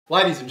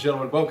Ladies and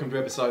gentlemen, welcome to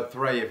episode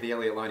 3 of the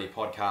Elliot Loney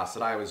podcast.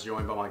 Today I was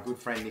joined by my good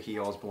friend Nikki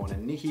Osborne,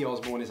 and Nikki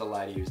Osborne is a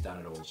lady who's done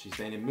it all. She's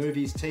been in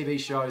movies, TV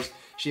shows,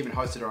 she even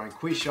hosted her own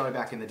quiz show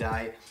back in the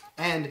day,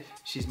 and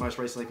she's most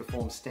recently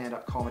performed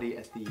stand-up comedy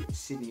at the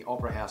Sydney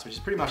Opera House, which is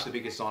pretty much the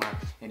biggest honour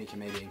any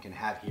comedian can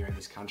have here in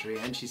this country,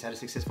 and she's had a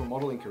successful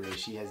modelling career.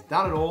 She has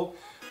done it all.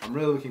 I'm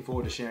really looking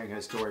forward to sharing her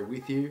story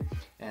with you,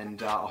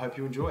 and I hope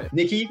you enjoy it.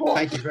 Nikki,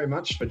 thank you very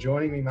much for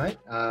joining me, mate.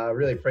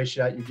 Really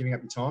appreciate you giving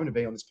up your time to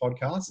be on this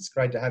podcast. It's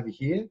great to have you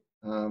here.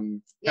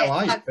 How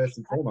are you, first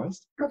and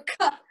foremost?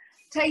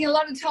 Taking a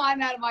lot of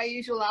time out of my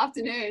usual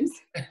afternoons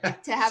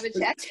to have a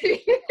chat to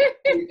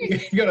you.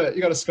 you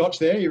got a scotch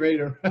there? You ready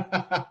to?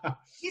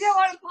 You know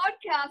what? A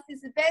podcast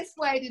is the best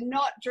way to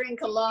not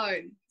drink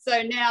alone.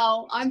 So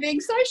now I'm being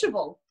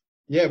sociable.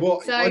 Yeah,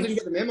 well, I didn't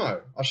get the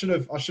memo. I should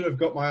have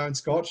got my own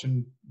scotch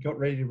and got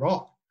ready to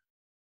rock.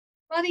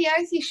 Bloody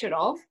oath, you should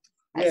have.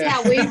 That's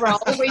how we roll.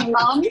 We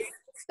mums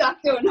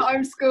stuck doing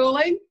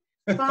homeschooling.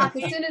 But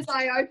as soon as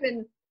I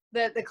open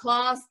the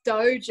class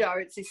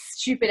dojo, it's this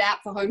stupid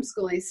app for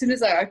homeschooling. As soon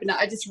as I open it,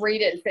 I just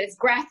read it. There's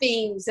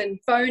graphemes and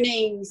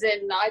phonemes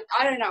and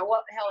I don't know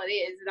what the hell it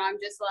is. And I'm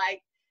just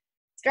like,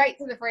 straight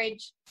to the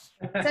fridge.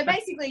 So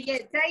basically, yeah,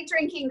 day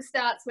drinking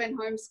starts when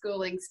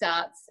homeschooling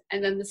starts.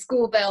 And then the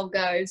school bell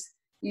goes,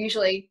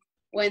 usually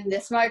when the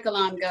smoke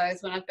alarm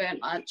goes, when I've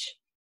burnt lunch.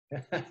 So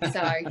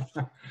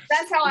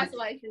that's how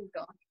isolation's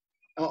gone.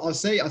 I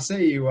see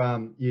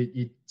you.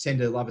 You tend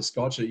to love a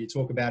scotch. You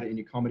talk about it in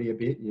your comedy a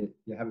bit. You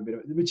have a bit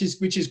of it,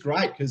 which is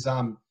great because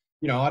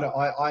you know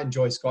I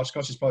enjoy scotch.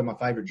 Scotch is probably my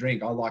favourite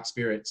drink. I like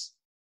spirits,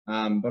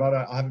 but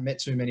I haven't met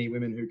too many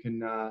women who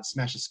can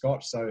smash a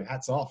scotch. So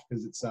hats off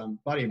because it's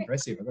bloody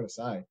impressive. I've got to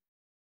say.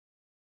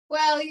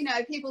 Well, you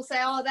know, people say,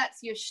 "Oh,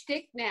 that's your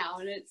shtick now,"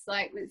 and it's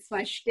like it's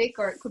my shtick,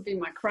 or it could be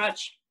my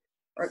crutch,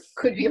 or it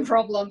could be a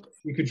problem.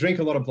 You could drink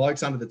a lot of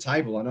blokes under the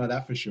table. I know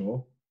that for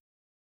sure.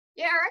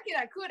 Yeah, I reckon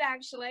I could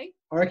actually.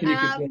 I reckon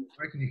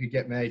you could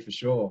get me for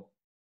sure.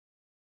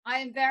 I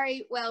am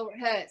very well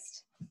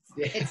rehearsed.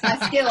 Yeah. It's my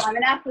skill. I'm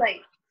an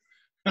athlete.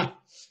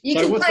 You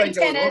can play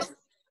tennis.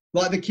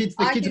 Like the kids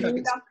are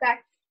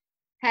back.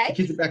 Hey? The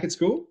kids are back at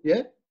school,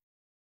 yeah?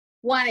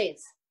 One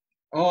is.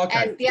 Oh,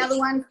 okay. And the other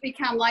one's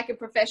become like a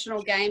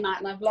professional gamer,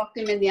 and I've locked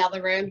him in the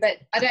other room, but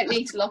I don't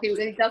need to lock him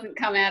because he doesn't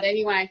come out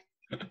anyway.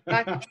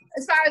 But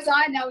as far as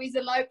I know, he's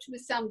eloped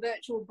with some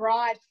virtual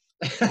bride.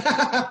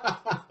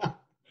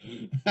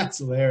 That's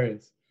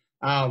hilarious.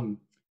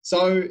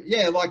 So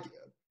yeah, like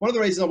one of the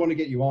reasons I want to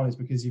get you on is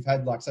because you've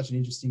had like such an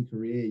interesting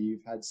career.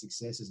 You've had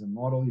success as a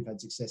model, you've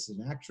had success as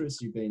an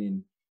actress, you've been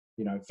in,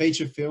 you know,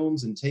 feature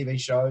films and TV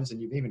shows,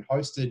 and you've even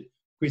hosted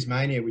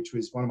Quizmania, which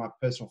was one of my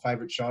personal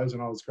favorite shows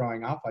when I was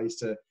growing up. I used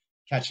to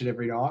catch it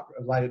every night,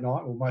 late at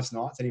night, or most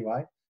nights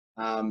anyway.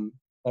 A lot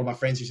of my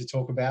friends used to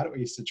talk about it.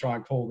 We used to try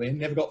and call in,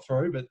 never got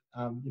through, but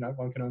you know,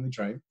 one can only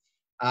dream.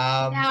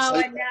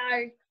 I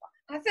know.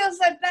 I feel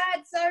so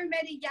bad. So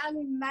many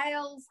young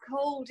males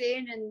called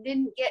in and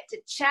didn't get to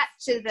chat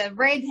to the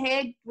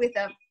redhead with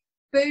the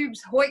boobs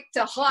hoiked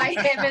to high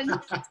heaven.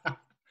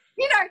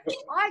 You know,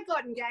 I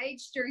got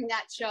engaged during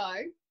that show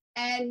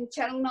and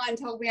Channel 9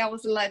 told me I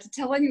wasn't allowed to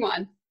tell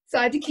anyone. So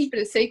I had to keep it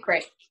a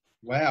secret.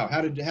 Wow.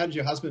 How did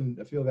your husband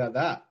feel about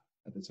that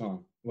at the time?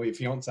 Or your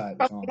fiance at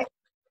the time?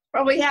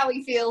 Probably how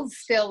he feels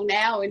still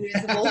now,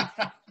 invisible.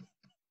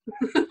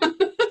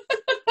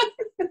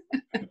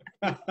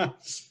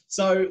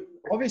 So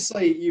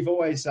obviously you've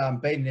always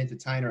been an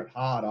entertainer at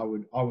heart,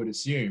 I would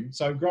assume.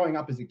 So growing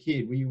up as a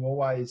kid, were you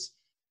always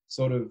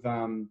sort of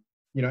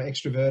you know,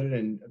 extroverted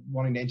and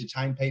wanting to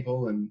entertain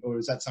people, or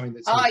is that something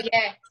that's? Oh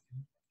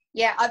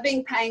yeah, I've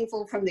been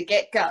painful from the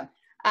get-go.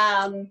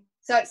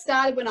 So it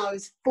started when I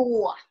was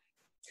 4,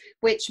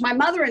 which my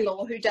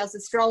mother-in-law, who does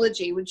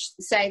astrology, would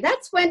say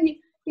that's when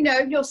you know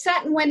your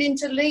Saturn went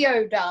into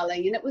Leo,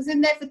 darling, and it was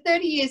in there for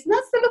 30 years. And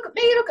that's the look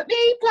at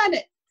me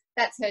planet.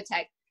 That's her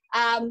take.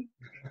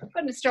 I've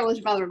got an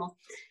astrologer mother-in-law.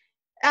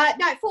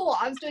 No, 4.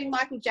 I was doing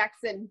Michael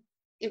Jackson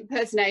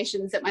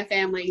impersonations at my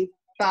family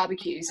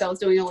barbecue. So I was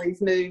doing all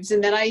these moves,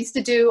 and then I used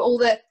to do all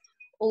the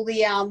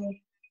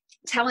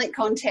talent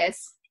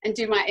contests and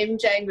do my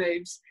MJ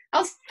moves. I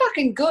was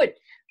fucking good,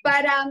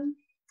 but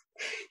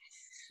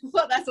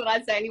well, that's what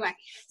I'd say anyway.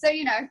 So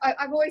you know,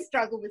 I've always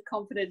struggled with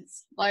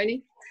confidence,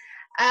 Loney.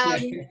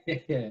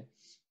 Yeah.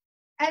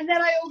 And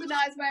then I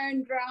organised my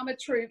own drama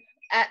troupe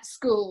at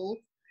school.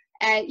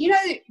 And you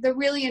know the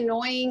really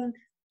annoying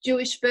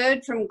Jewish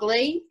bird from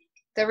Glee?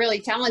 The really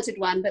talented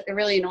one, but the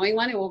really annoying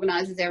one who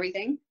organises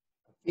everything.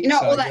 You know,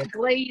 all that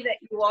Glee that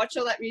you watch,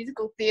 all that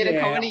musical theatre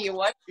comedy you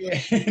watch?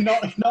 Yeah,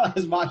 not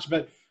as much,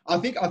 but I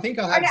think I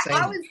have seen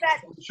it.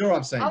 I'm sure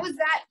I've seen it. I was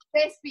that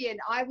thespian.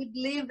 I would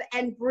live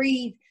and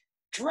breathe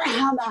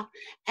drama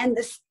and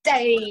the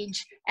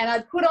stage. And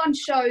I'd put on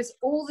shows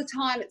all the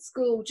time at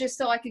school just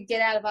so I could get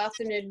out of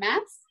afternoon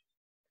maths.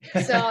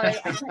 So I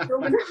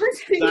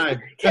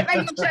kept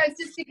making shows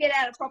just to get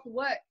out of proper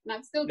work, and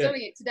I'm still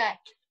doing it today.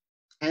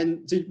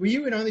 And were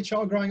you an only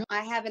child growing up?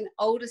 I have an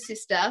older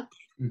sister.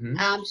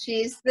 Mm-hmm.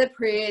 She's the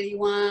pretty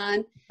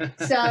one.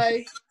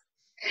 So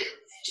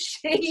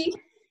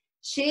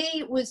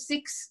she was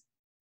 6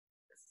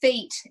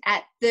 feet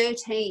at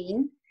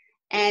 13,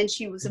 and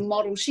she was a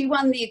model. She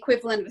won the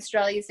equivalent of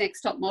Australia's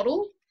Next Top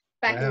Model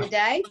back in the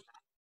day.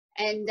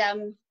 And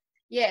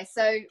yeah,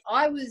 so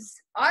I was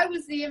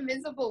the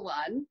invisible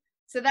one.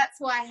 So that's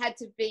why I had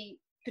to be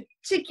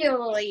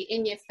particularly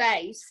in your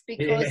face,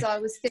 because I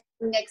was sitting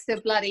next to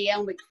bloody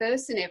Elle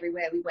McPherson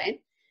everywhere we went.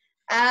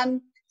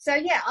 So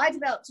yeah, I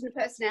developed a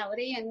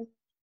personality, and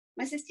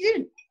my sister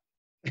didn't.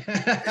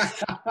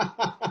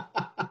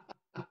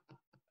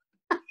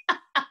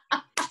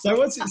 So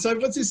what's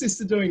your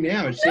sister doing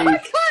now? Is she... No, I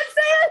can't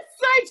say it. It's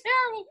so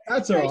terrible.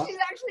 That's all right. She's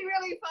actually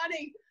really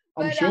funny.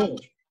 I'm sure.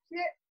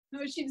 Yeah,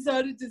 no, she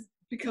decided to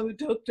become a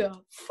doctor.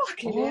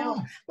 Fucking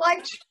hell.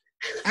 Like,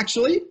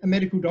 actually, a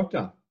medical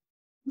doctor.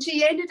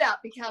 She ended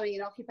up becoming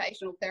an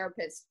occupational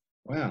therapist.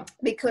 Wow.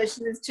 Because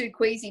she was too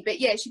queasy.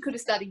 But yeah, she could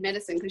have studied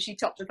medicine because she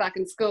topped the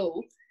fucking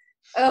school.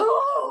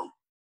 Oh.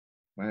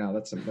 Wow,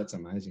 that's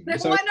amazing. No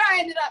wonder I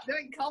ended up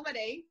doing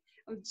comedy.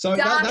 I'm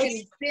dark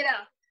and bitter.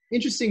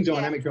 Interesting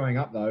dynamic growing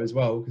up though as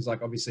well, because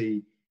like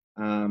obviously,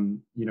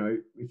 you know,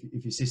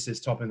 if your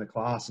sister's top in the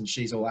class and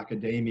she's all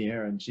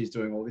academia and she's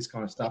doing all this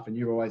kind of stuff and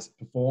you're always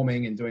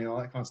performing and doing all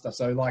that kind of stuff.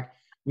 So like,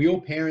 were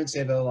your parents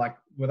ever like,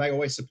 were they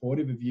always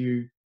supportive of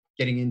you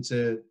getting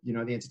into, you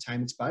know, the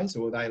entertainment space,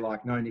 or were they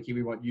like, no, Nikki,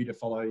 we want you to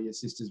follow your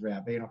sister's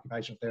route, be an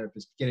occupational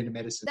therapist, get into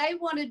medicine? They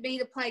wanted me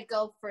to play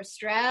golf for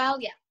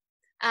Australia.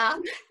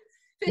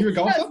 You're a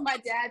golfer? My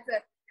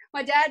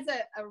dad's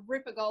a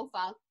ripper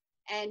golfer,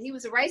 and he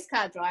was a race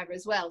car driver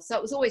as well. So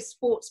it was always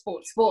sport.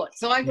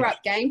 So I grew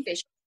up game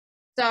fishing.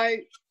 So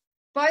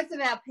both of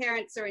our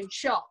parents are in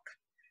shock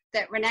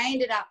that Renee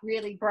ended up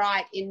really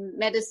bright in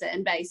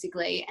medicine,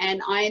 basically,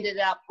 and I ended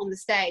up on the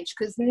stage,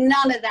 because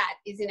none of that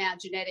is in our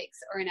genetics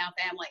or in our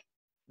family.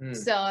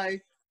 So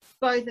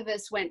both of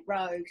us went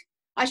rogue.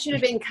 I should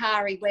have been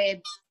Kari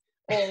Webb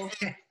or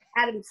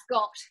Adam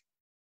Scott.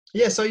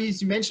 Yeah, so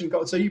you mentioned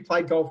golf. So you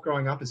played golf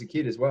growing up as a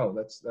kid as well.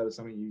 That was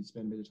something you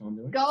spent a bit of time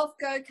doing? Golf,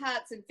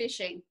 go-karts and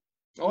fishing.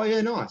 Oh,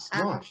 yeah, nice.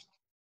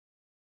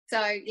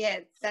 So, yeah,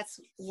 that's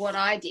what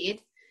I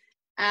did.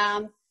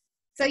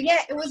 So,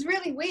 yeah, it was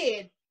really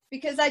weird,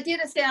 because I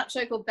did a stand-up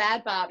show called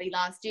Bad Barbie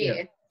last year.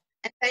 Yeah.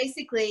 And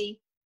basically,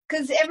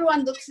 because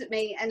everyone looks at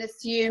me and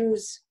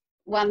assumes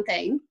one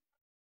thing.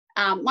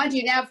 Mind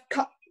you, now I've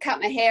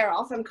cut my hair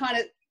off. I'm kind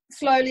of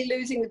slowly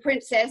losing the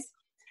princess.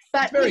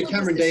 But it's very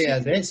Cameron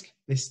Diaz-esque,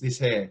 this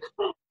hair.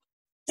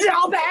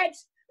 Stop it!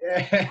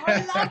 Yeah. I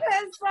love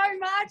her so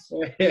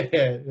much.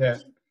 Yeah.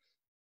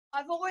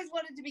 I've always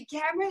wanted to be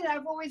Cameron, and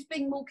I've always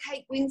been more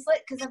Kate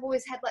Winslet, because I've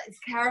always had like this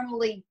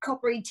caramelly,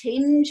 coppery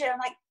tinge, and I'm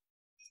like,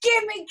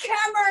 give me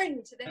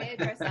Cameron to the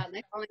hairdresser, and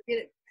they finally did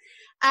it.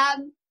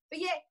 But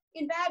yeah,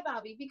 in Bad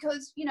Barbie,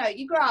 because, you know,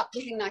 you grow up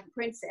looking like a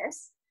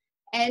princess,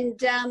 and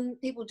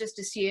people just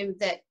assume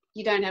that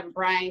you don't have a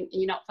brain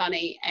and you're not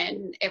funny,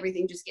 and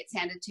everything just gets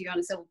handed to you on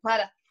a silver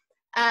platter.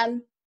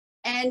 And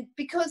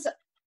because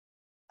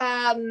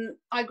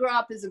I grew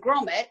up as a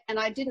grommet, and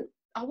I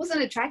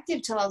wasn't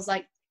attractive till I was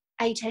like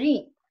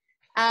 18.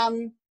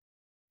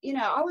 You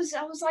know, I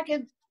was like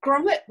a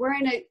grommet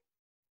wearing a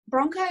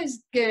Broncos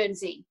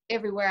Guernsey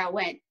everywhere I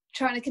went,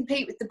 trying to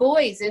compete with the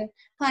boys and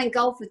playing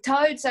golf with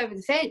toads over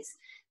the fence.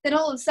 Then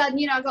all of a sudden,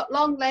 you know, I got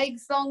long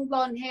legs, long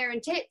blonde hair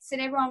and tits,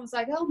 and everyone was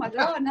like, oh my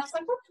God. And I was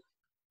like, what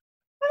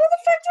the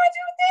fuck do I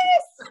do with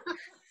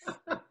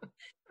this?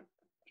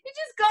 It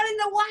just got in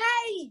the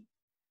way.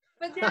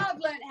 But now I've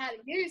learned how to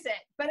use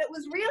it. But it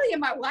was really in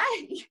my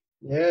way.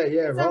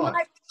 Yeah, so right. I'm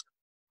like,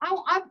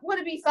 I want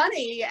to be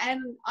funny,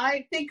 and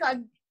I think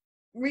I'm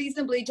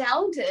reasonably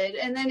talented.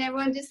 And then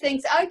everyone just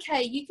thinks,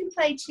 okay, you can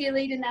play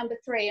cheerleader number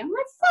 3. I'm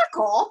like,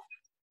 fuck off.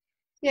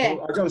 Yeah.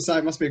 Well, I've got to say,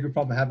 it must be a good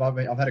problem to have.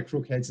 I've had a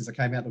crook head since I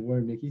came out the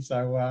womb, Nikki.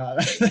 So,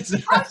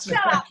 shut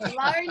up,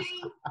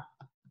 Loney.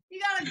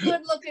 You got a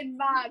good-looking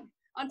mug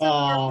on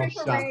top of a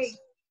frippery.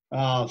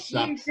 Oh,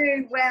 shucks.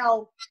 You do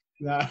well.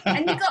 No.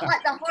 And you got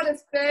like the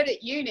hottest bird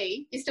at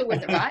uni. You're still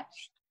with it, right?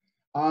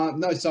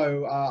 No,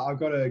 so I've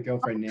got a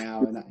girlfriend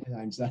now, and her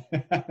name's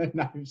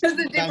It's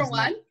a different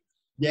one.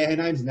 Yeah, her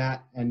name's Nat,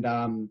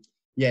 and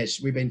yeah,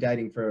 we've been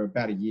dating for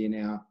about a year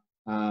now.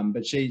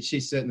 But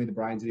she's certainly the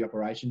brains of the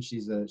operation.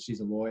 She's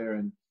a lawyer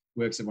and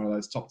works at one of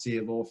those top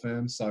tier law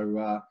firms.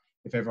 So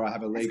if ever I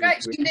have a legal,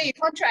 that's great. She can do your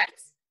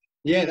contracts.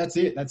 Yeah, that's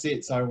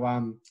it.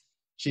 So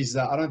she's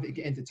I don't think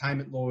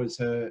entertainment law is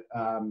her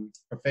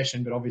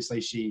profession, but obviously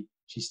she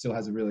still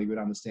has a really good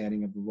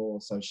understanding of the law.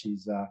 So she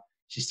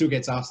still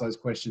gets asked those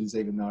questions,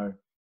 even though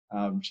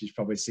she's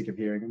probably sick of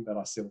hearing them. But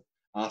I still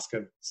ask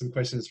her some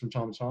questions from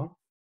time to time.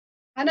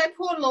 I know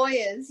poor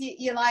lawyers,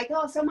 you're like,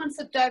 oh, someone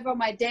slipped over on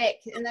my deck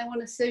and they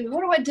want to sue me.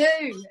 What do I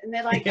do? And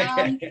they're like, I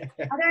don't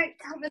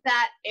cover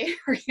that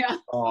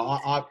area. Oh,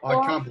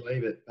 I can't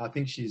believe it. I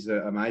think she's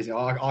amazing.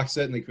 I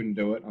certainly couldn't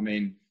do it. I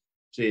mean,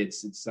 gee,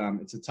 it's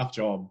a tough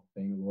job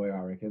being a lawyer,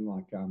 I reckon.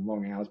 Like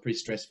long hours, pretty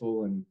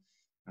stressful, and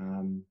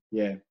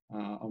yeah,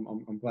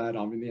 I'm glad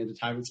I'm in the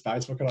entertainment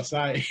space. What can I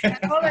say?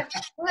 all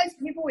those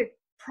people with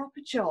proper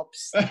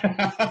jobs.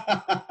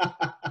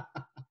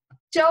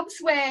 jobs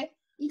where,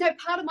 you know,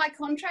 part of my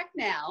contract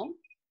now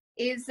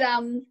is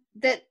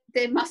that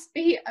there must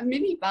be a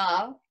mini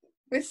bar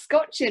with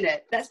scotch in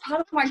it. That's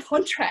part of my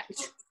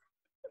contract.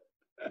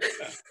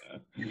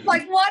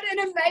 Like, what an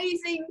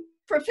amazing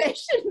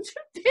profession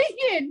to be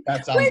in.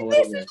 That's when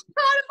unbelievable. this is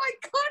part of my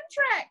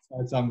contract.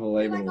 That's You're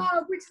unbelievable. like,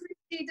 oh, which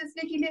Nikki does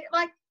Nikki need?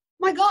 Like,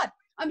 my God,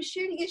 I'm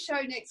shooting a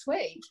show next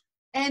week,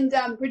 and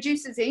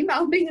producers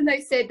emailed me and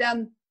they said,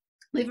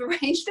 we've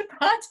arranged a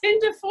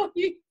bartender for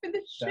you for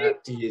the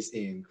shoot. That is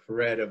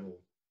incredible.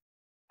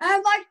 And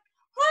I'm like,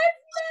 I've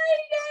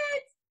made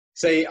it.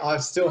 See, I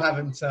still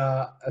haven't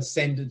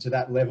ascended to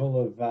that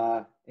level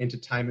of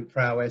entertainment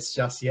prowess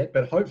just yet,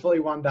 but hopefully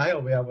one day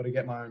I'll be able to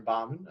get my own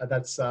barman.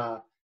 That's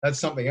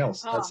something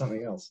else. Oh. That's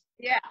something else.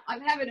 Yeah,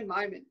 I'm having a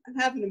moment.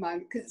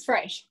 because it's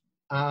fresh.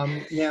 Now,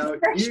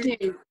 Fresh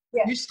news.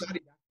 Yeah. you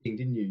studied acting,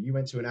 didn't you? You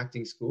went to an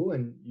acting school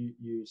and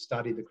you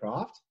studied the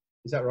craft.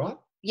 Is that right?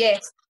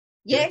 Yes.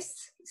 Yeah.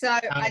 Yes. So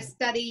I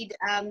studied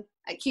at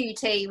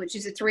QUT, which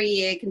is a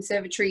 3-year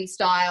conservatory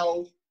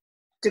style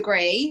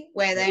degree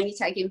where they only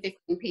take in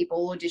 15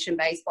 people, audition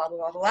based, blah,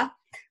 blah, blah,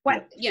 blah.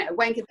 You know,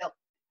 Wankerville.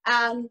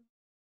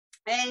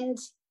 And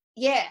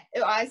yeah,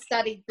 I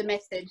studied the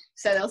method.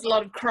 So there was a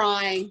lot of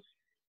crying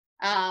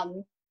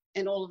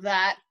and all of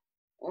that,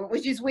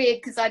 which is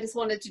weird because I just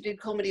wanted to do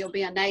comedy or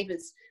be on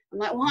Neighbours. I'm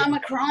like, why am I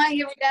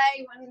crying every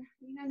day when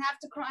you don't have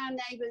to cry on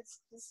Neighbours?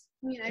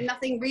 You know,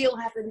 nothing real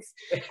happens.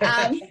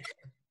 I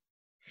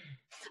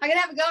can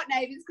have a go at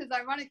Neighbours because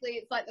ironically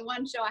it's like the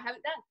one show I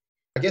haven't done.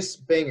 I guess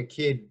being a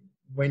kid,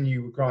 when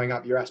you were growing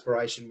up, your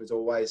aspiration was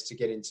always to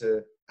get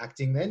into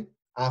acting then?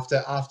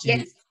 After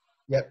Yes.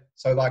 Yep.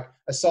 So like,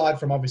 aside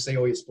from obviously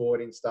all your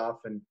sporting stuff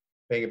and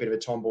being a bit of a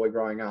tomboy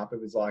growing up,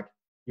 it was like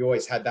you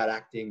always had that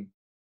acting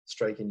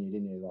streak in you,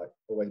 didn't you? Like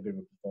always a bit of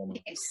a performer.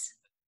 Yes.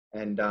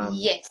 And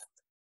yes.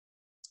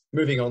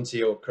 moving on to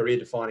your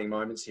career-defining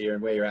moments here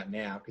and where you're at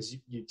now, because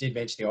you did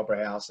mention the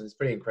Opera House, and it's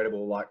pretty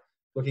incredible. Like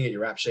looking at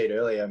your rap sheet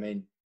earlier, I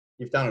mean,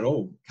 you've done it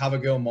all. Cover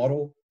girl,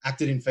 model,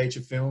 acted in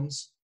feature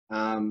films.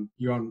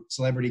 You're on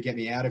Celebrity Get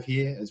Me Out of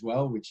Here as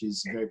well, which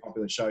is a very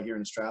popular show here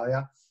in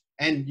Australia.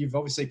 And you've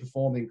obviously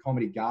performed in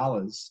comedy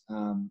galas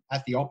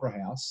at the Opera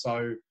House.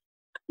 So,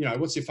 you know,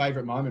 what's your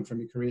favourite moment from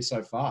your career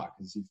so far?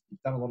 Because you've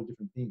done a lot of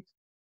different things.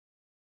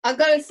 I've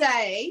got to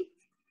say,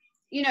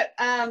 you know,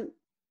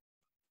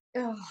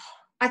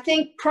 I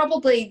think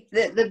probably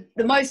the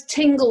most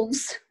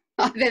tingles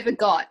I've ever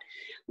got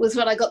was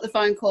when I got the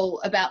phone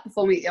call about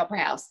performing at the Opera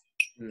House.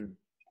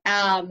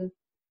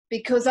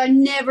 Because I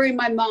never in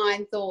my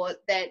mind thought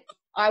that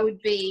I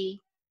would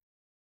be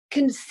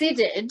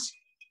considered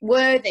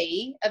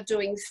worthy of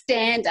doing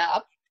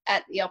stand-up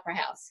at the Opera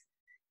House.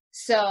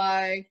 So,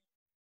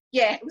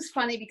 yeah, it was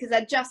funny because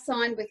I just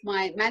signed with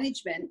my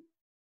management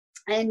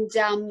and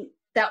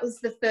that was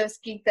the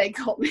first gig they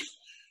got me.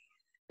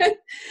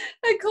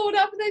 They called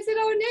up and they said,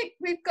 oh, Nick,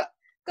 we've got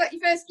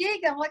your first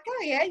gig. I'm like,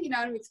 oh, yeah, you know,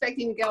 I'm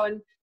expecting to go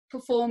and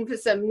perform for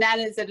some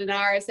nanas at an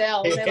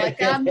RSL. And they're like,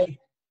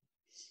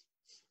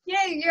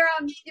 yeah, you're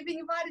being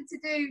invited to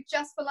do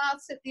Just for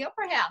Laughs at the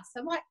Opera House.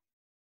 I'm like,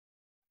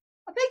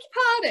 I beg your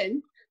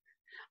pardon?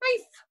 I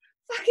mean,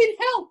 fucking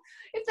hell,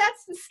 if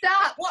that's the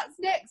start, what's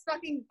next?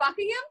 Fucking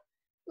Buckingham?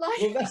 Like,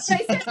 well, they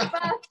set the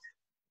bar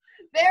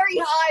very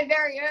high,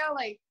 very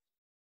early.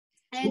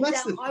 And well,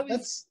 I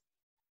was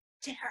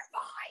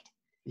terrified.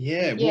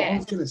 Yeah, well, I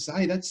was going to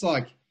say, that's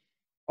like,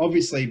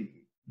 obviously,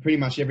 pretty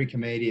much every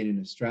comedian in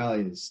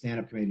Australia's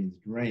stand-up comedian's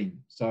dream.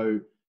 So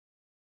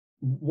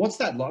what's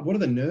that like? What are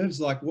the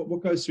nerves like?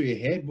 What goes through your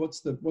head?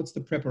 What's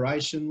the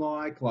preparation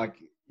like? Like,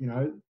 you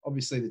know,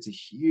 obviously that's a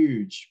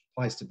huge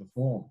place to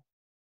perform.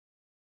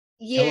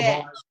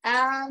 Yeah.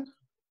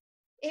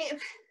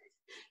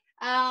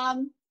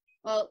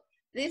 Well,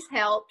 this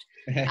helped.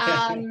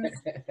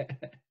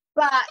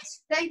 But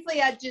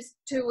thankfully I just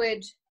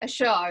toured a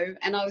show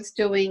and I was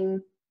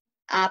doing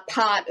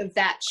part of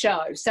that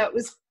show. So it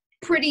was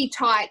pretty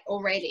tight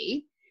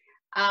already.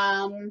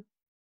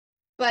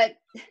 But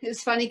it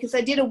was funny because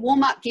I did a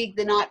warm-up gig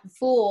the night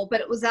before,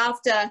 but it was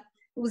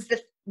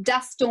the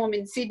dust storm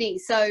in Sydney.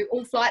 So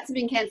all flights have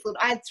been cancelled.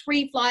 I had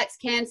 3 flights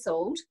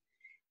cancelled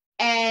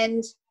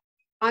and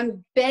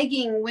I'm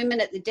begging women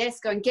at the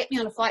desk going, get me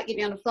on a flight, get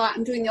me on a flight.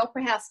 I'm doing the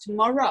Opera House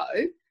tomorrow.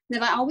 And they're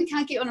like, oh, we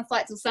can't get you on a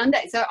flight till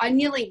Sunday. So I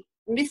nearly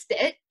missed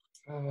it.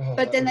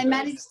 But then they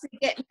managed to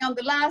get me on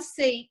the last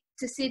seat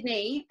to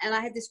Sydney and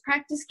I had this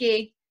practice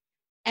gig.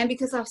 And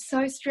because I was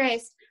so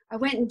stressed, I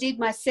went and did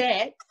my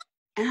set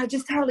and I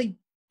just totally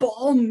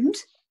bombed.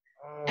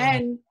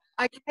 And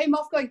I came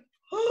off going,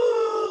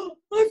 oh,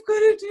 I've got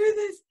to do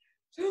this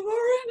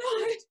tomorrow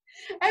night.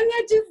 And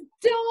I just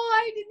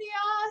died in the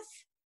ass.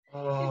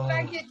 In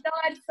fact, it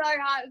died so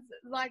hard. It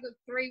was like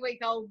a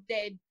 3-week-old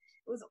dead.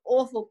 It was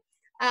awful.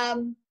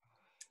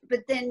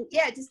 But then,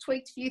 yeah, just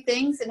tweaked a few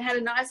things and had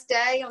a nice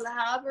day on the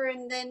harbour.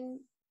 And then,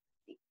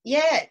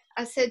 yeah,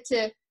 I said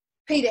to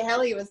Peter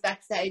Elliot was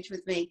backstage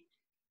with me.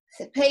 I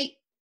said, Pete,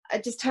 I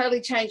just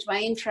totally changed my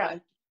intro.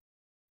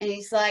 And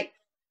he's like,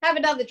 have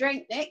another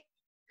drink, Nick.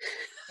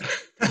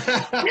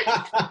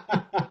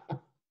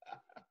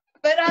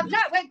 But no,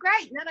 it went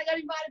great. And then I got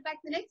invited back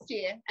the next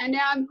year, and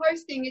now I'm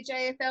hosting a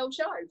JFL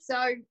show.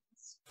 So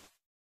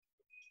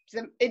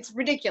it's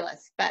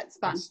ridiculous, but it's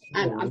fun,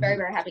 and I'm very,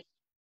 very happy.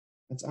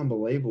 That's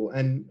unbelievable.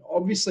 And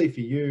obviously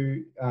for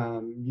you,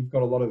 you've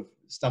got a lot of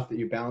stuff that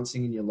you're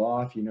balancing in your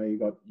life. You know, you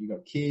got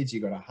kids, you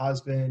got a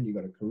husband, you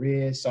got a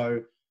career.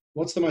 So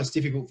what's the most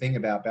difficult thing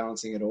about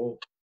balancing it all?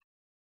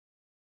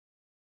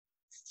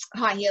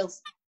 High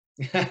heels.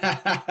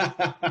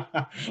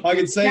 I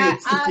can see it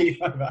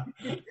ticking over.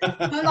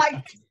 I'm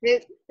like,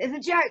 there's a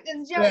joke.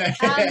 There's a joke.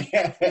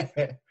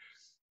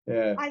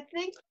 Yeah. I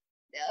think,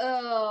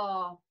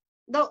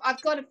 look,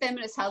 I've got a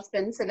feminist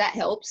husband, so that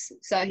helps.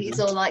 So he's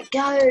all like,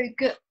 go,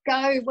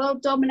 well,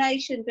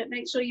 domination, but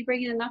make sure you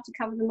bring in enough to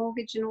cover the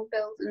mortgage and all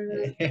bills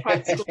and the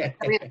private school.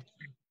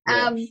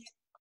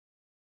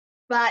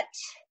 But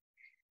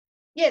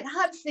yeah, the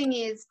hardest thing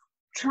is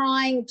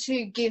trying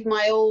to give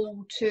my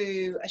all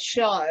to a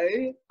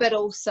show, but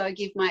also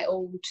give my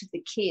all to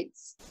the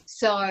kids.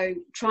 So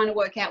trying to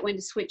work out when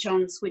to switch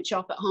on and switch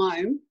off at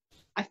home,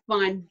 I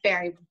find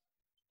very,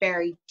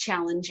 very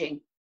challenging.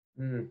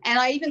 And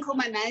I even called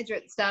my manager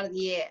at the start of the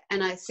year,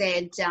 and I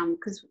said,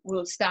 because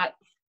we'll start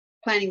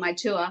planning my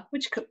tour,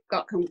 which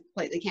got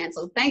completely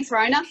cancelled. Thanks,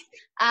 Rona.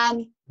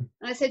 And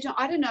I said,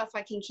 I don't know if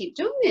I can keep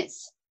doing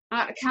this.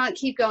 I can't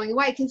keep going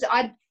away, because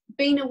I'd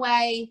been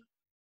away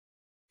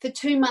for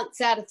 2 months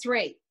out of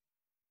 3.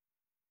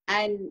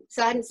 And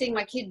so I hadn't seen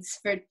my kids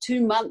for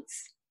 2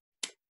 months.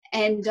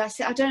 And I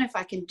said, I don't know if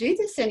I can do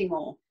this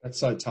anymore. That's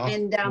so tough.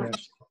 And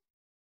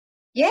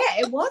yeah,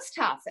 it was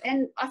tough.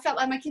 And I felt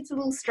like my kids were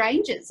little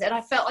strangers, and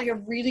I felt like a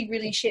really,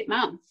 really shit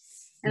mum.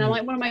 And I'm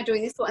like, what am I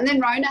doing this for? And then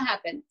Rona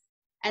happened.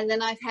 And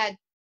then I've had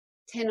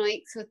 10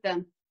 weeks with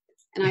them.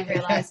 And I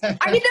realised, I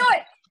can do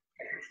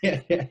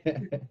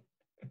it.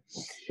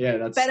 Yeah,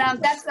 that's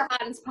the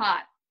hardest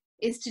part,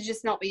 is to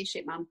just not be a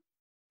shit mum.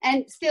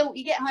 And still,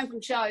 you get home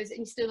from shows and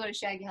you still got to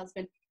shag your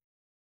husband.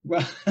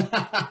 Well,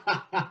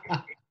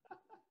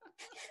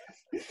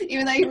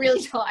 even though you're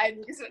really tired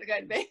and you just want to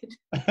go to bed.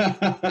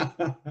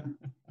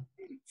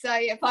 So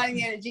yeah, finding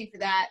the energy for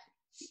that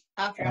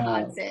after a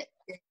hard set.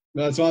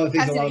 No, that's one of the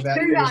things I love about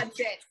you. Hard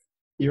sets.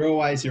 You're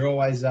always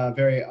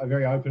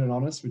very open and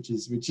honest, which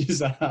is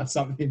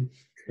something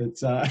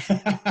that's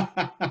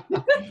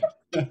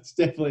that's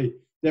definitely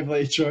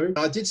true.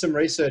 I did some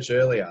research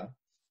earlier,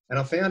 and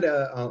I found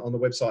out on the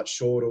website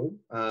Shortle,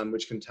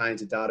 which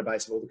contains a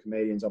database of all the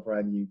comedians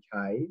operating in the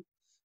UK.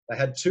 They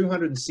had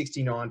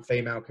 269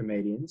 female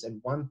comedians and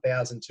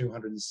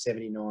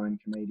 1,279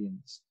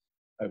 comedians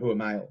who are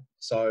male.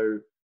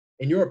 So,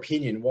 in your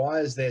opinion,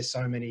 why is there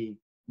so many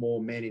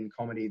more men in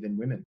comedy than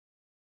women?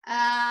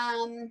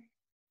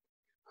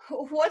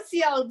 What's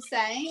the old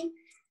saying?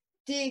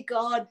 Dear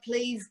God,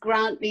 please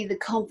grant me the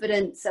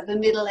confidence of a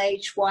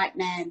middle-aged white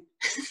man.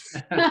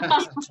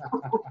 Yeah,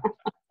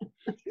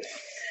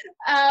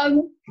 I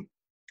don't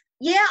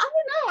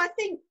know. I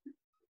think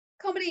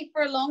comedy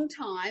for a long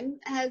time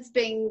has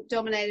been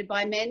dominated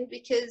by men,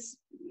 because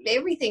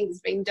everything's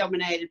been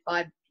dominated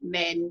by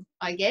men,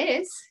 I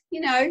guess.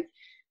 You know,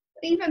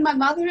 even my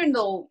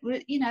mother-in-law,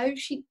 you know,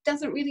 she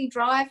doesn't really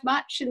drive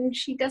much, and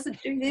she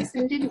doesn't do this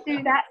and didn't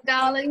do that,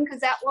 darling,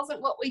 because that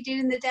wasn't what we did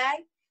in the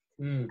day.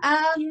 Men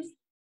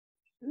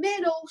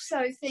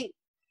also think,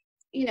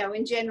 you know,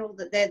 in general,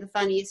 that they're the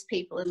funniest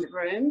people in the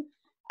room.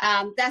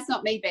 That's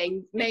not me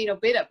being mean or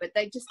bitter, but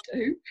they just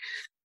do.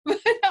 But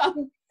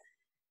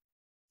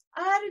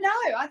I don't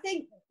know. I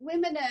think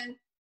women are,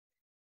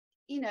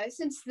 you know,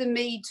 since the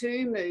Me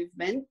Too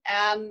movement,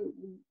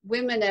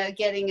 women are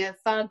getting a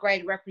far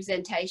greater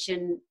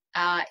representation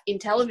in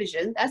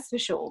television, that's for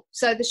sure.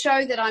 So the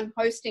show that I'm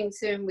hosting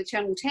soon with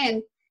Channel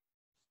 10,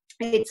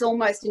 it's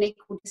almost an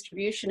equal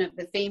distribution of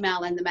the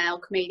female and the male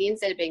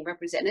comedians that are being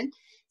represented.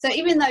 So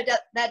even though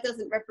that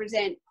doesn't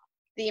represent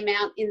the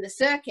amount in the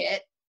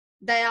circuit,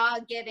 they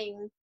are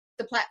getting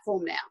the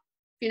platform now,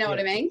 if you know what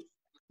I mean.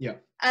 Yeah.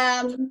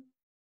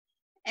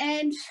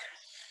 And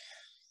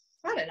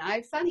I don't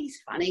know,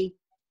 funny's funny.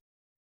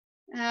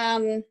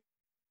 Don't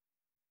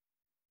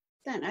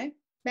know.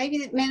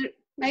 Maybe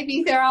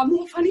there are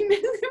more funny men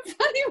than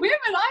funny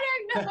women. I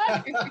don't know.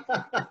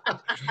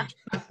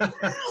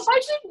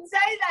 I shouldn't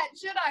say that,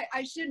 should I?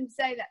 I shouldn't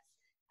say that.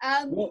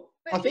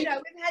 But you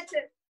know,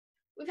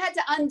 we've had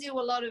to undo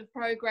a lot of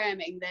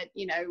programming that,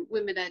 you know,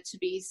 women are to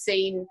be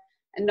seen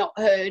and not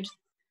heard.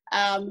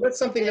 That's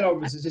something that I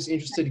was just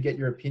interested to get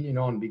your opinion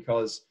on,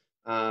 because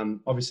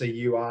obviously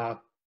you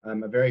are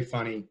a very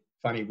funny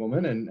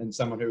woman, and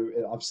someone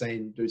who I've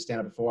seen do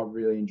stand-up before. I've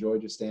really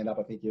enjoyed your stand-up.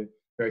 I think you're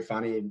very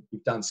funny, and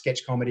you've done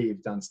sketch comedy,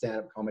 you've done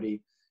stand-up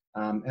comedy.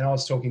 And I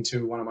was talking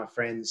to one of my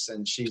friends,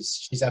 and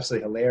she's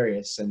absolutely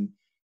hilarious, and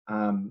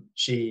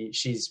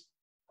she's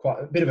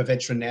quite a bit of a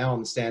veteran now on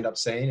the stand-up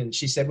scene. And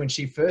she said when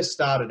she first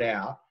started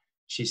out,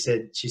 she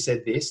said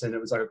this, and it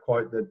was like a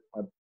quote that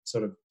I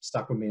sort of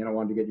stuck with me, and I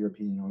wanted to get your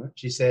opinion on it.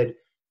 She said,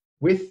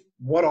 with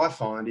what I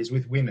find is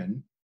with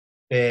women,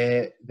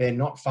 they're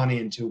not funny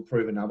until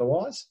proven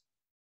otherwise.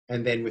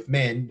 And then with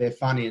men, they're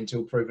funny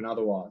until proven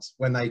otherwise.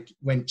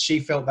 When she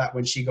felt that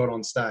when she got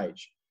on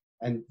stage,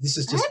 And this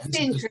is just That's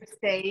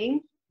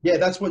interesting. yeah,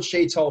 that's what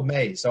she told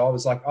me. So I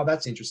was like, oh,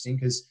 that's interesting,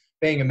 because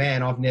being a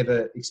man, I've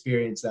never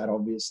experienced that,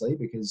 obviously,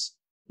 because,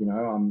 you know,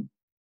 I'm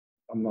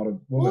not a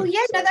woman. Well,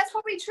 yeah, so. no, that's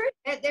probably true.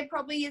 There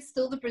probably is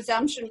still the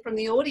presumption from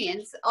the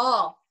audience,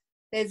 oh,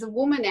 there's a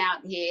woman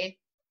out here.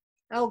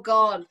 Oh,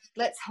 God,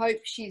 let's hope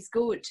she's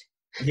good.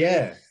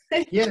 Yeah,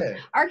 yeah.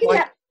 I reckon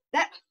like,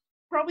 that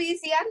probably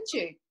is the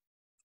attitude.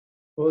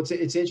 Well,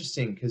 it's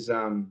interesting because,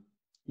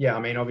 yeah, I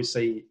mean,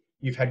 obviously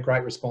you've had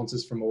great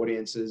responses from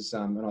audiences,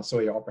 and I saw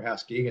your Opera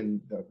House gig,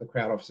 and the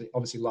crowd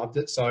obviously loved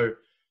it. So,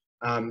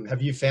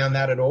 have you found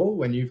that at all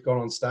when you've gone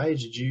on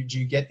stage? Do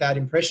you get that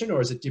impression, or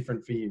is it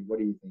different for you? What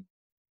do you think?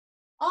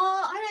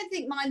 Oh, I don't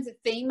think mine's a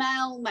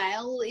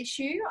female-male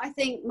issue. I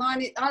think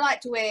I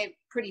like to wear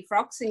pretty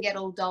frocks and get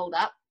all dolled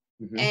up.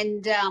 Mm-hmm.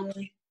 And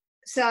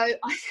so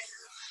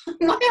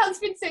my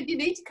husband said, you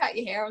need to cut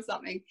your hair or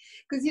something.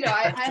 Because, you know,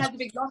 I had the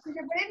big lock.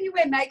 Whenever you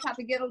wear makeup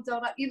and get all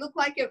dolled up, you look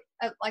like a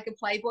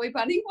Playboy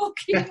bunny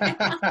walking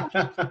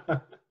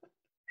out.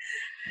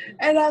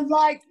 And I'm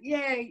like,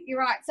 yeah, you're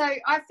right. So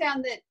I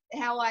found that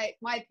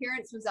my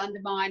appearance was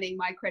undermining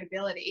my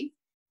credibility.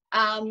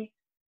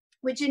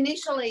 Which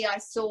initially I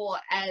saw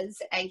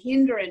as a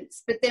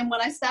hindrance, but then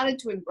when I started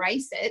to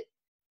embrace it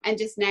and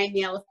just name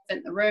the elephant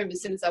in the room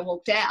as soon as I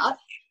walked out,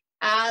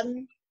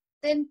 then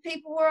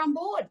people were on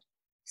board.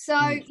 So,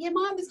 yeah,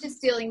 mine was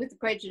just dealing with the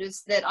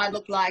prejudice that I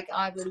looked like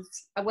I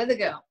was a weather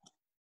girl.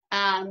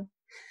 And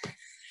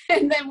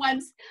then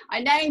once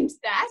I named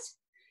that,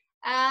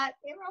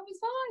 everyone was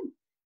fine.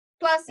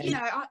 Plus, you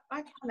know,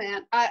 I come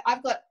out,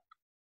 I've got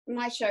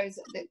my shows,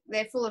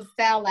 they're full of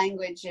foul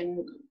language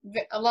and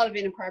a lot of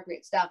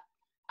inappropriate stuff.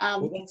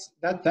 Well,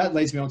 that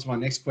leads me on to my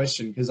next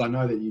question, because I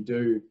know that you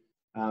do,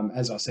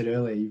 as I said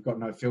earlier, you've got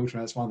no filter,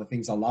 and that's one of the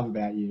things I love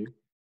about you.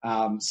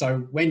 So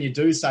when you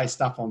do say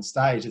stuff on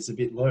stage, it's a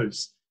bit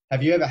loose.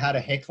 Have you ever had a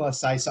heckler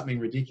say something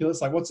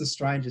ridiculous? Like, what's the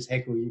strangest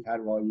heckle you've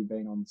had while you've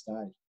been on the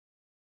stage?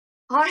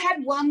 I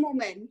had one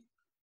woman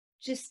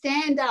just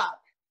stand up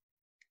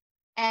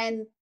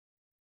and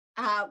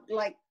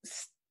actually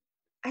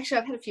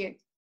I've had a few.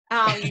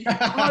 What's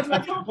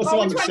the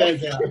one that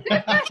stands out?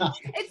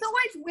 It's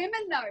always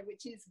women though,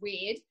 which is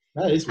weird.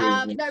 That is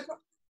weird. No,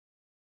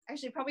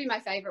 actually, probably my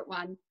favourite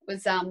one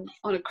was on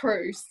a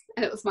cruise,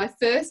 and it was my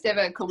first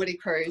ever comedy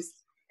cruise,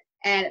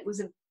 and it was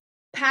a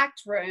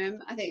packed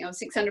room. I think there were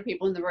 600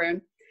 people in the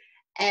room,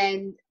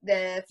 and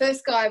the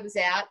first guy was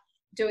out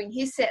doing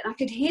his set, and I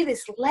could hear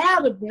this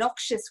loud,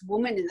 obnoxious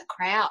woman in the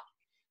crowd,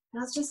 and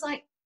I was just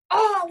like,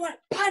 oh, I want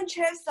to punch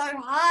her so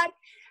hard.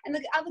 And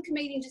the other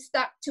comedian just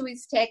stuck to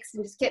his text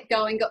and just kept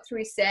going, got through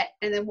his set,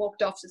 and then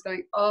walked off just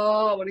going,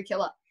 oh, I want to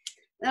kill her.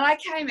 And then I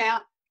came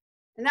out,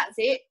 and that's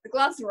it. The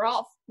gloves were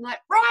off. I'm like,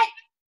 right,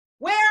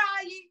 where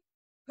are you?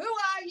 Who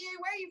are you?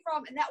 Where are you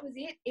from? And that was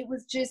it. It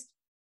was just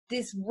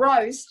this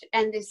roast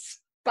and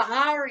this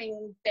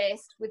sparring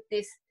fest with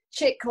this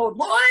chick called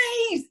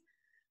Louise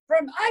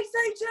from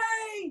ACT.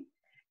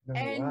 No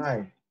and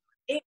way.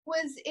 It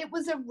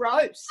was a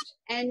roast.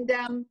 And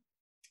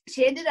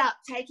she ended up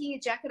taking her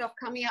jacket off,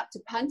 coming up to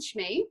punch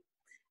me.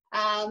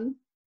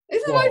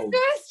 This is my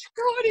first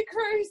comedy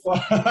cruise.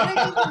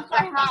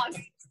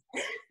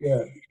 Yeah.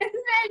 And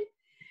then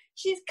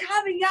she's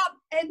coming up,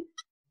 and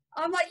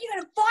I'm like, you're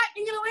going to fight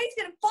me, Louise?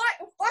 You're going to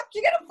fight? Well, fuck,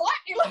 you're going to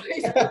fight me,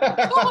 Louise.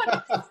 God.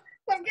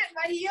 So I'm getting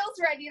my heels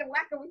ready to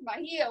whack her with my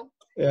heel.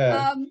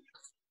 Yeah.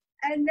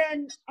 And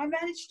then I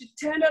managed to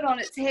turn it on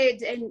its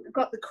head and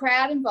got the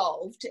crowd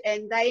involved,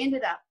 and they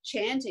ended up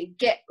chanting,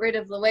 get rid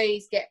of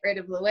Louise, get rid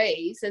of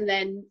Louise. And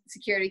then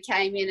security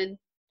came in and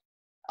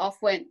off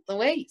went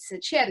Louise.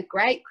 And she had a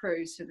great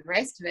cruise for the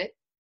rest of it.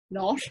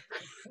 Not.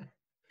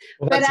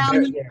 Well,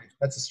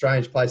 that's a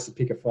strange place to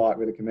pick a fight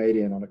with a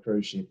comedian on a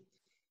cruise ship.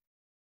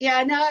 Yeah,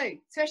 I know,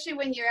 especially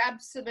when you're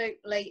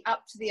absolutely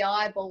up to the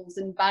eyeballs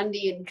in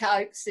Bundy and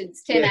Coke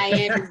since 10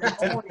 a.m. in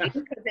the morning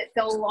because it's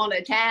all on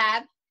a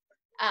tab.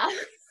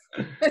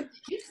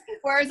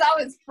 Whereas I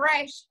was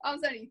fresh. I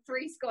was only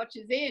 3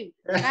 scotches in.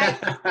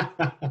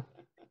 I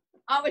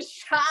was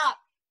sharp.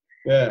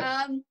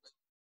 Yeah.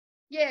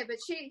 Yeah, but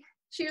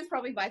she was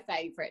probably my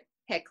favourite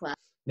heckler.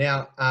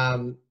 Now,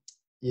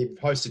 you've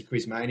hosted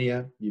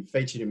Quizmania, you've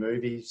featured in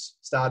movies,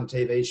 starred in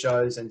TV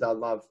shows, and done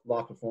live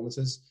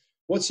performances.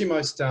 What's your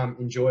most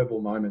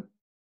enjoyable moment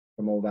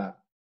from all that?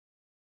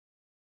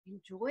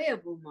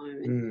 Enjoyable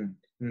moment?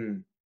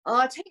 Oh,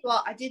 I'll tell you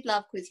what, I did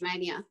love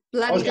Quizmania.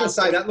 I was going to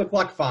say, that looked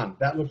like fun.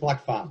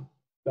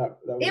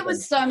 It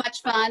was so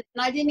much fun,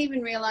 and I didn't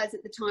even realise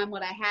at the time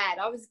what I had.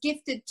 I was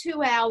gifted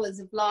 2 hours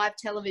of live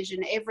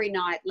television every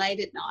night, late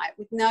at night,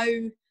 with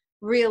no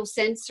real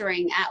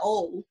censoring at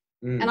all.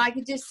 And I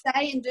could just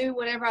say and do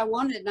whatever I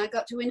wanted, and I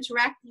got to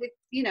interact with,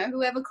 you know,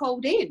 whoever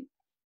called in.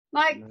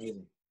 Like,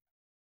 amazing.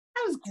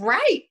 That was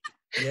great.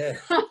 Yeah,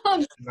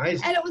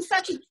 amazing. And it was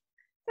such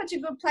a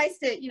good place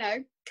to, you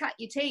know, cut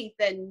your teeth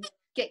and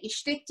get your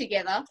shtick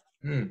together.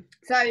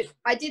 So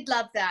I did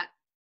love that.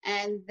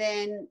 And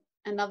then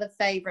another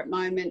favourite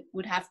moment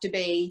would have to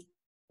be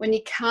when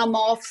you come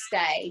off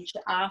stage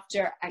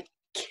after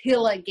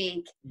killer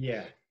gig.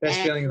 Yeah, best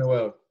feeling in the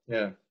world.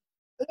 Yeah.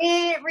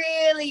 It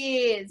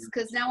really is,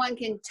 because no one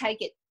can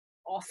take it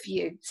off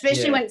you,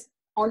 especially when it's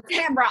on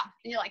camera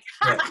and you're like,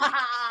 ha ha ha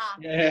ha.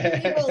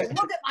 People,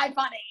 look at my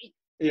funny.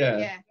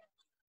 Yeah.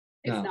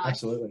 It's nice.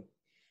 Absolutely.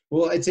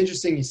 Well, it's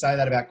interesting you say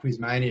that about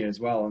Quizmania as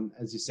well. And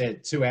as you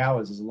said, 2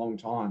 hours is a long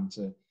time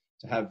to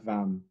have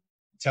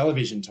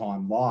television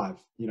time live,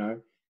 you know.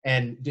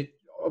 And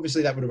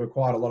obviously that would have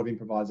required a lot of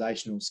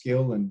improvisational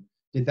skill. And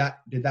did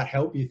that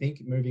help, you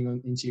think, moving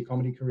on into your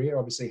comedy career?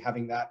 Obviously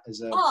having that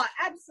as a... Oh,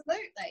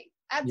 absolutely.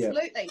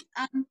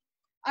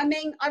 I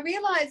mean, I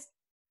realised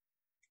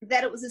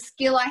that it was a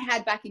skill I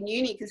had back in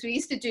uni, because we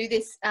used to do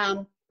this,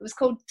 it was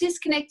called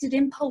disconnected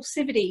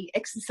impulsivity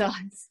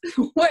exercise,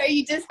 where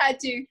you just had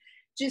to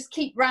just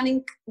keep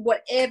running,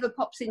 whatever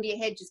pops into your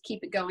head, just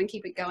keep it going,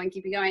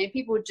 and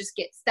people would just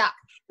get stuck.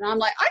 And I'm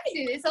like, I can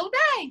do this all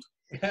day.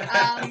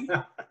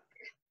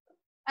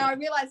 And I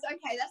realised,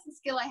 okay, that's the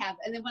skill I have.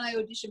 And then when I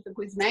auditioned for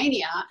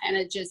Quizmania, and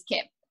it just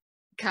kept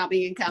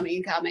coming,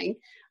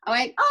 I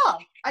went, oh,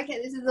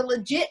 okay, this is a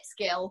legit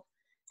skill.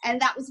 And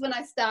that was when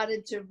I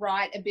started to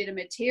write a bit of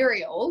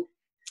material,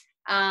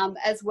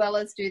 as well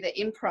as do the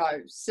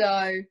improv.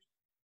 So,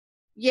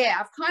 yeah,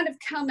 I've kind of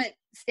come at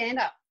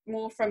stand-up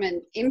more from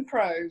an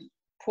improv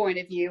point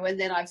of view, and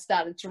then I've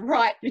started to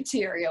write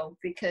material,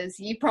 because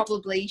you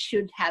probably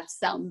should have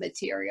some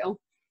material.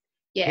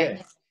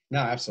 Yeah. No,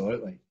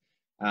 absolutely.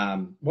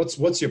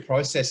 What's your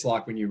process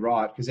like when you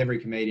write? Because every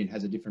comedian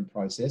has a different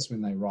process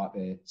when they write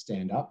their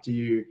stand-up. Do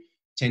you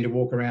tend to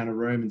walk around a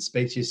room and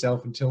speak to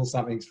yourself until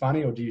something's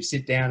funny, or do you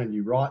sit down and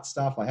you write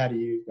stuff? Like, how do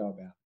you go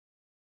about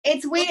it?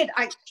 It's weird.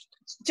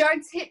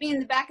 Jokes hit me in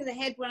the back of the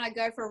head when I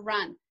go for a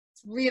run.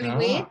 It's really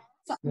weird.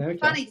 Something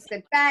funny just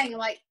go bang. I'm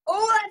like,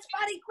 oh, that's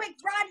funny. Quick,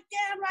 write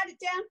it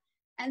down.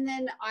 And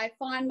then I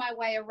find my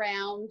way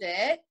around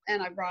it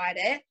and I write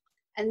it.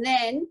 And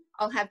then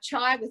I'll have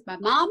chai with my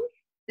mum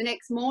the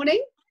next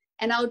morning,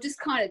 and I'll just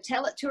kind of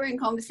tell it to her in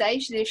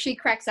conversation. If she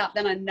cracks up,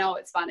 then I know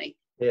it's funny.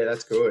 Yeah,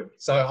 that's good.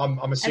 So I'm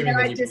assuming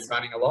that you've been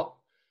running a lot.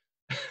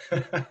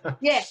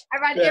 Yeah, I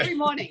run every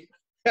morning.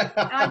 And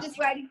I'm just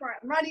waiting for it.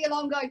 I'm running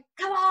along going,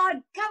 come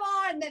on.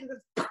 And then it goes,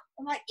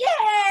 I'm like,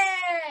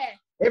 yeah.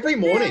 Every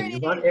morning? You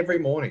run every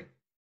morning?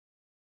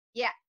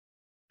 Yeah.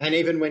 And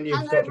even when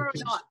you've got the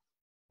kids?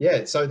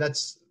 Yeah, so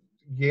that's,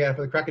 you get up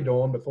at the crack of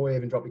dawn before you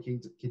even drop the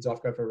kids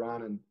off, go for a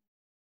run and...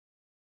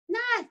 No.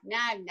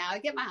 I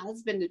get my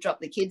husband to drop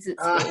the kids at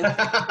school.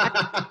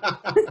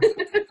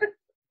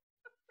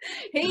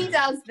 He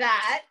does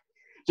that.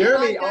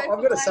 Jeremy, I've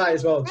got to say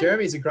as well,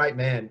 Jeremy's a great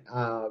man.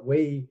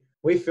 We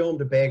filmed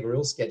a Bear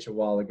Grylls sketch a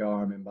while ago, I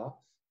remember.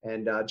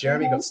 And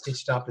Jeremy got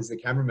stitched up as the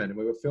cameraman, and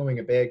we were filming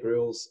a Bear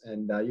Grylls,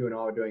 and you and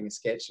I were doing a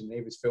sketch, and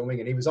he was filming,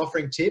 and he was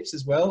offering tips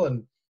as well.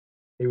 And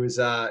he was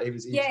doing,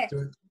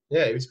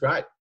 he was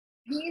great.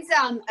 He's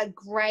a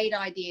great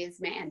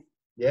ideas man.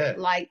 Yeah.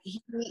 Like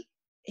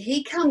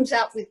he comes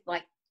up with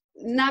like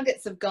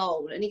nuggets of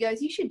gold, and he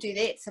goes, you should do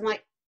this. I'm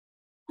like,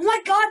 oh my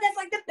God, that's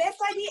like the best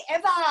idea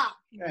ever.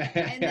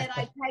 And then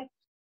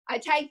I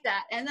take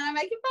that, and then I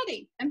make it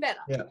funny and better.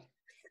 Yeah.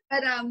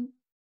 But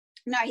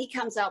no, he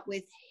comes up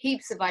with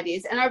heaps of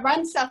ideas, and I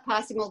run stuff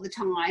past him all the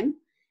time.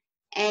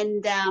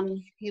 And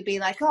he'll be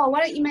like, oh,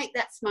 why don't you make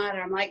that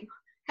smarter? I'm like,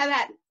 how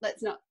about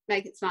let's not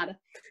make it smarter.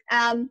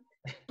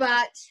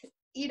 But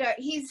you know,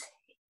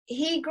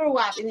 he grew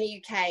up in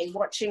the UK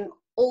watching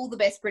all the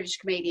best British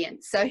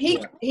comedians, so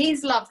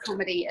he's loved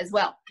comedy as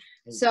well.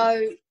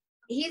 So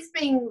he's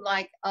been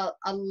like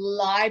a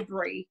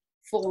library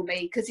for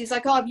me, because he's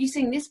like, oh, have you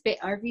seen this bit?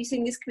 Or have you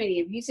seen this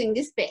comedian? Have you seen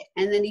this bit?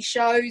 And then he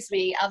shows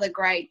me other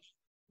great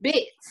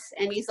bits,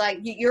 and he's like,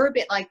 you're a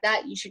bit like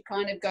that, you should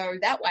kind of go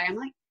that way. I'm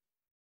like,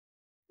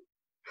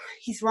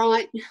 he's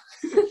right.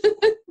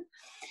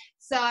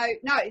 So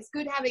no, it's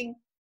good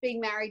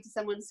being married to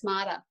someone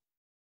smarter.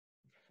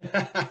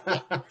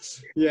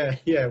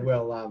 Yeah.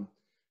 Well,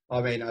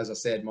 I mean, as I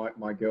said,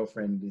 my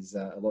girlfriend is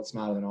a lot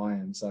smarter than I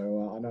am, so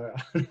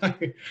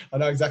I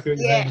know exactly what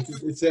you mean.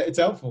 It's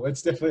helpful.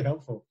 It's definitely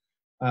helpful.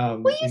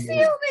 Well, you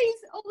see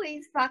all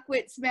these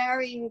fuckwits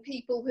marrying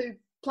people who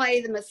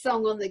play them a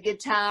song on the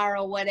guitar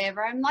or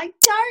whatever. I'm like,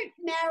 don't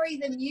marry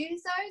the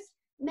musos.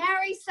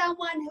 Marry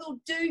someone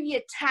who'll do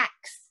your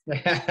tax,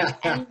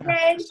 and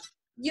then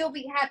you'll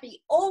be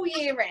happy all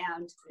year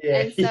round.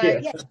 Yeah, and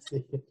so,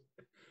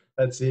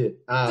 that's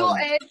it. Go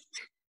ahead.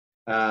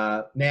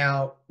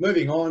 Now,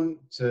 moving on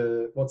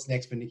to what's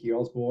next for Nikki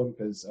Osborne,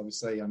 because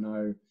obviously I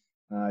know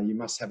you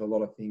must have a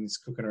lot of things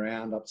cooking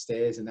around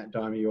upstairs in that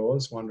dome of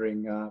yours,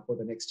 wondering what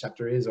the next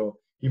chapter is, or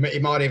you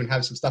might even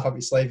have some stuff up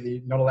your sleeve that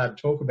you're not allowed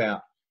to talk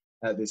about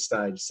at this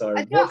stage. So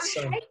I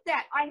hate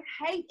that. I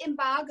hate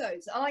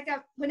embargoes. I'm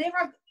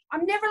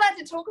never allowed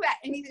to talk about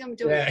anything I'm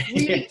doing. It's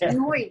really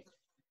annoying.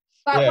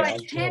 But what I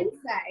can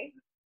say,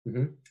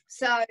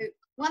 so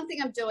one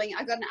thing I'm doing,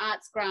 I got an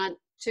arts grant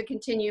to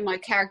continue my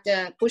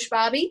character Bush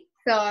Barbie.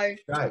 So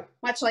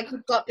much like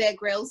you've got Bear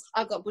Grylls,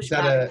 I've got Bush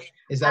Barbie.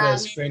 Is that a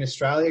Screen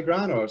Australia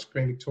grant or a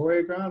Screen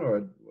Victoria grant,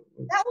 or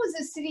That was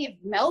the City of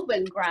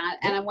Melbourne grant,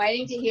 and I'm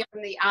waiting to hear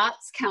from the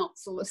Arts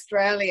Council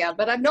Australia,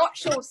 but I'm not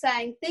sure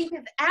saying, think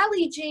of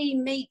Ali G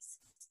meets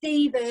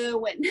Steve Irwin. I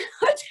don't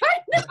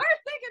know if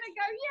they're going to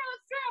go, yeah,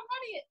 let's throw our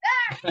money at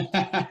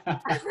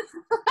that.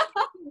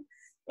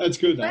 That's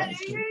good, though. But That's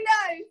who good.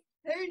 knows?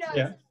 Who knows?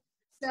 Yeah.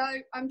 So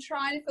I'm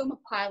trying to film a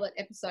pilot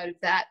episode of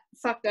that.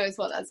 Fuck knows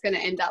what that's going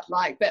to end up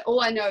like. But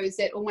all I know is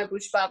that all my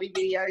Bush Barbie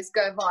videos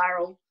go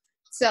viral.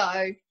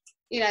 So,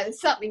 there's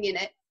something in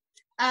it.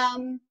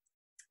 And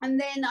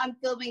then I'm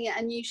filming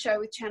a new show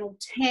with Channel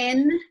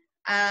 10,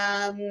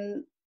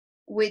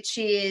 which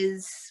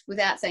is,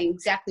 without saying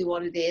exactly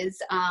what it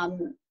is,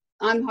 I'm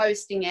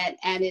hosting it,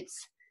 and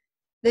it's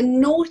the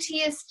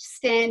naughtiest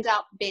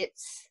stand-up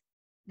bits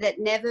that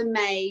never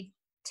made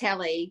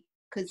telly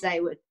because they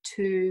were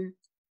too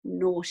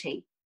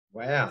naughty.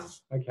 Wow.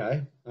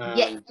 Okay.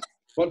 Yeah.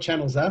 What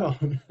channel's that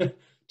on?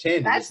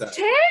 10. That's 10.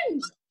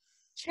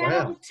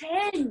 Channel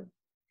 10.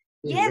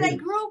 Yeah, they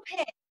grew up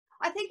here.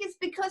 I think it's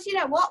because, you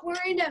know what, we're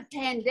in a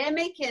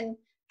pandemic and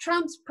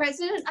Trump's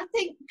president. I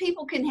think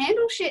people can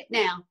handle shit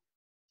now.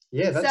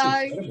 Yeah,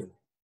 that's incredible.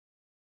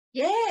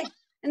 Yeah.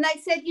 And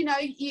they said, you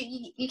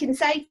can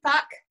say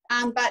fuck,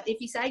 but if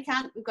you say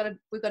cunt, we've got to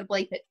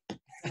bleep it.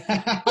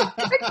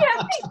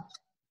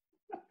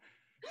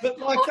 But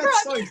like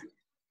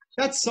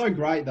that's so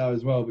great though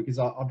as well, because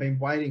I've been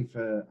waiting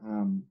for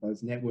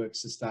those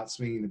networks to start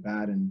swinging the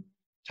bat and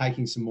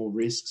taking some more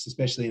risks,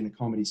 especially in the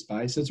comedy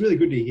space. So it's really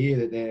good to hear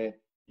that they're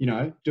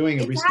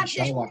doing a risky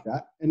show like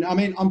that. And I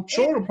mean, I'm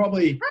sure it'll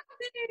probably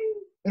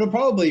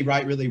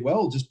rate really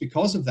well just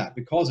because of that,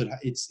 because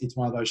it's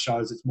one of those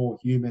shows that's more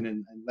human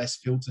and less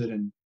filtered,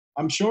 and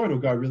I'm sure it'll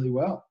go really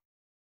well.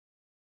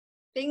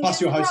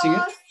 Plus, you're hosting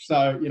it,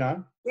 so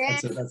Yeah,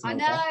 that's I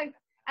know.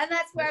 And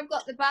that's where I've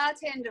got the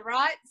bartender,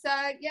 right? So,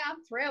 yeah,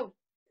 I'm thrilled.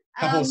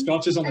 Couple of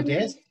scotches on the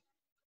desk.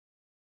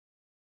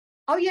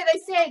 Oh, yeah, they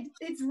said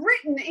it's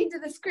written into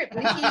the script.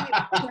 Nikki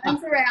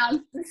turns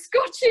around, the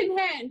scotch in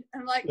hand.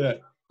 I'm like,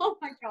 oh,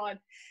 my God.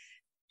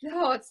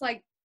 Oh, it's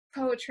like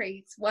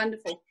poetry. It's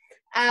wonderful.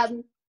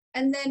 And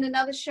then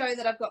another show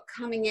that I've got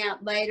coming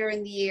out later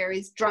in the year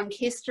is Drunk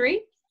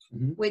History,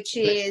 which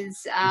is...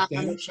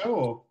 stand-up show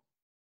or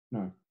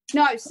no?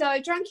 No, so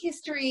Drunk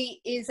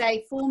History is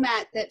a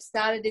format that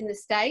started in the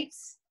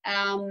States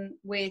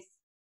with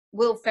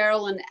Will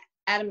Ferrell and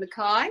Adam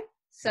McKay.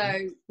 So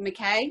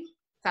McKay,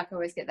 fuck, I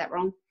always get that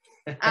wrong.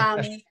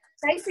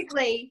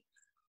 Basically,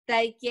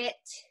 they get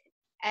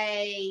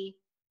a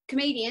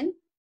comedian,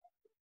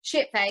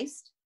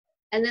 shit-faced,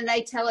 and then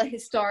they tell a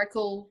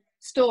historical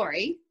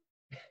story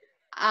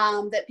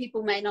that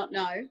people may not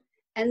know.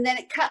 And then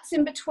it cuts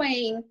in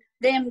between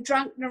them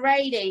drunk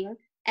narrating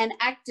and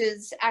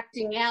actors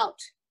acting out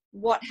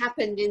what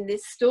happened in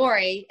this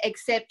story,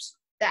 except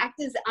the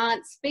actors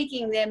aren't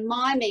speaking, they're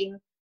miming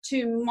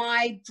to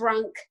my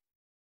drunk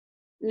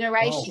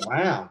narration. Oh,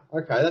 wow.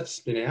 Okay, that's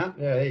spin out.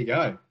 Yeah, there you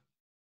go.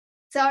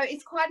 So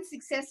it's quite a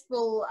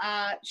successful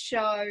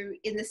show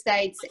in the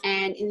States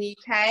and in the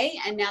UK,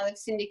 and now they've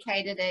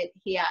syndicated it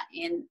here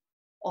in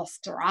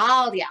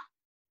Australia.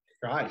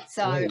 Great.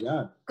 So there you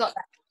go. Got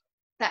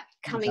that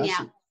coming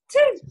Fantastic. out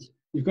too.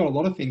 You've got a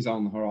lot of things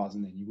on the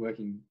horizon then. You're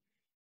working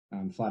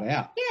flat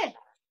out. Yeah.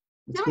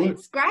 That's good.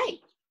 It's great.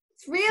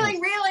 It's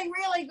really, really,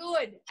 really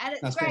good. And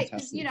it's That's great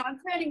because, fantastic. I'm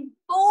turning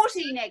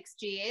 40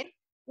 next year,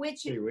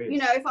 which, Gee whiz.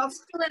 if I was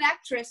still an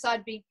actress,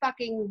 I'd be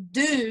fucking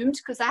doomed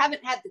because I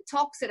haven't had the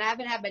toxin, I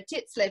haven't had my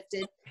tits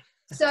lifted.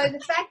 So the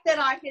fact that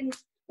I can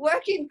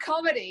work in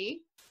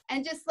comedy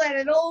and just let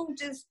it all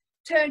just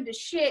turn to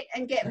shit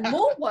and get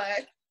more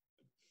work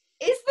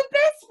is the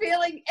best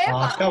feeling ever.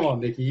 Oh, come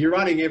on, Nikki. You're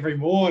running every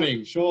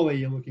morning. Surely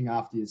you're looking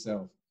after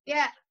yourself.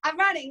 Yeah, I'm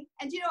running.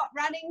 And do you know what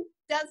running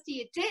does to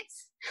your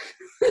tits?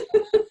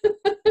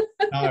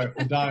 No,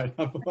 I don't.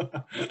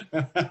 But,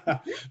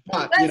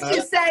 Let's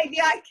just say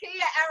the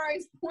IKEA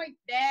arrows point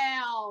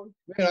down.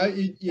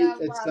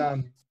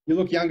 You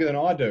look younger than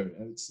I do.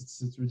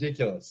 It's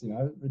ridiculous,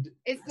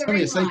 It's the Tell me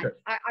ring a secret.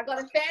 light. I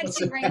got a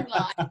fancy ring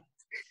light.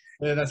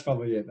 Yeah, that's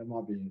probably it. That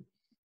might be it.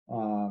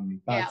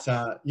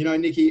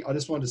 Nikki, I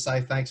just wanted to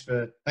say thanks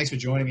for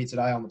joining me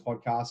today on the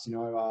podcast.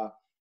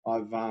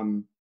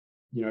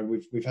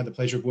 We've had the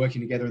pleasure of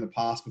working together in the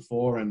past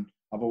before, and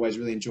I've always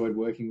really enjoyed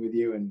working with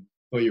you and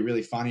thought you're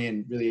really funny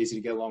and really easy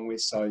to get along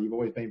with. So you've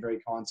always been very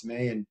kind to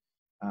me and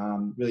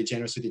really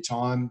generous with your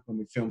time when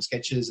we film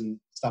sketches and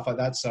stuff like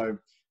that. So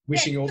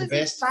wishing you all the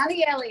best. It's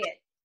funny,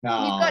 Elliot. No,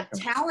 You've got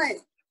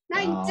talent. No,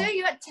 you do.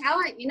 You got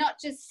talent. You're not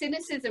just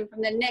cynicism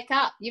from the neck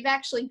up. You've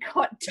actually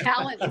got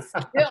talent and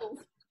skills.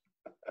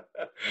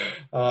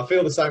 I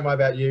feel the same way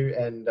about you.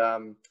 And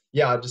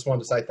I just wanted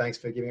to say thanks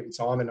for giving up your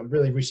time. And I'm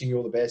really wishing you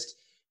all the best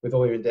with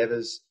all your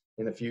endeavours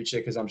in the future,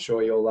 because I'm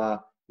sure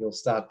you'll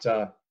start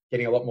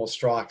getting a lot more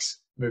strikes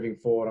moving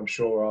forward. I'm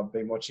sure I've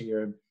been watching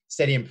your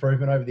steady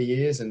improvement over the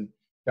years and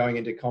going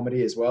into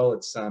comedy as well.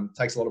 It's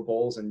takes a lot of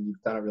balls, and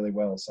you've done it really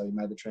well. So you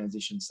made the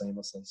transition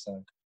seamlessly.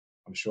 So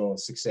I'm sure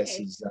success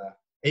is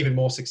even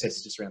more success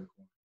is just around the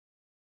corner.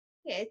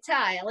 Yeah,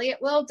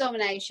 Elliot, world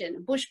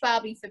domination, Bush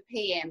Barbie for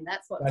PM.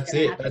 That's what's That's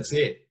gonna it. happen. That's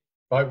it.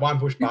 Vote one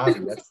Bush Barbie.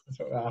 That's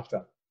what we're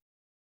after.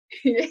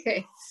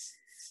 Yeah.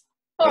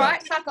 All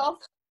right, fuck off.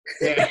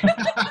 Yeah.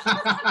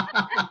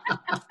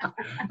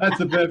 That's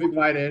the perfect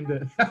way to end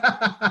it.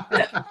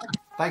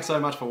 Thanks so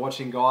much for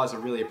watching, guys. I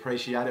really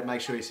appreciate it.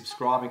 Make sure you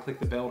subscribe and click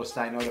the bell to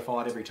stay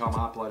notified every time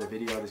I upload a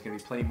video. There's going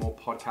to be plenty more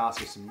podcasts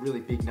with some really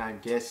big name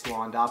guests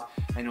lined up,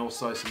 and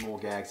also some more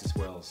gags as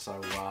well.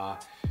 So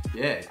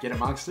yeah, get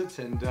amongst it,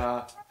 and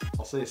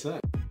I'll see you soon.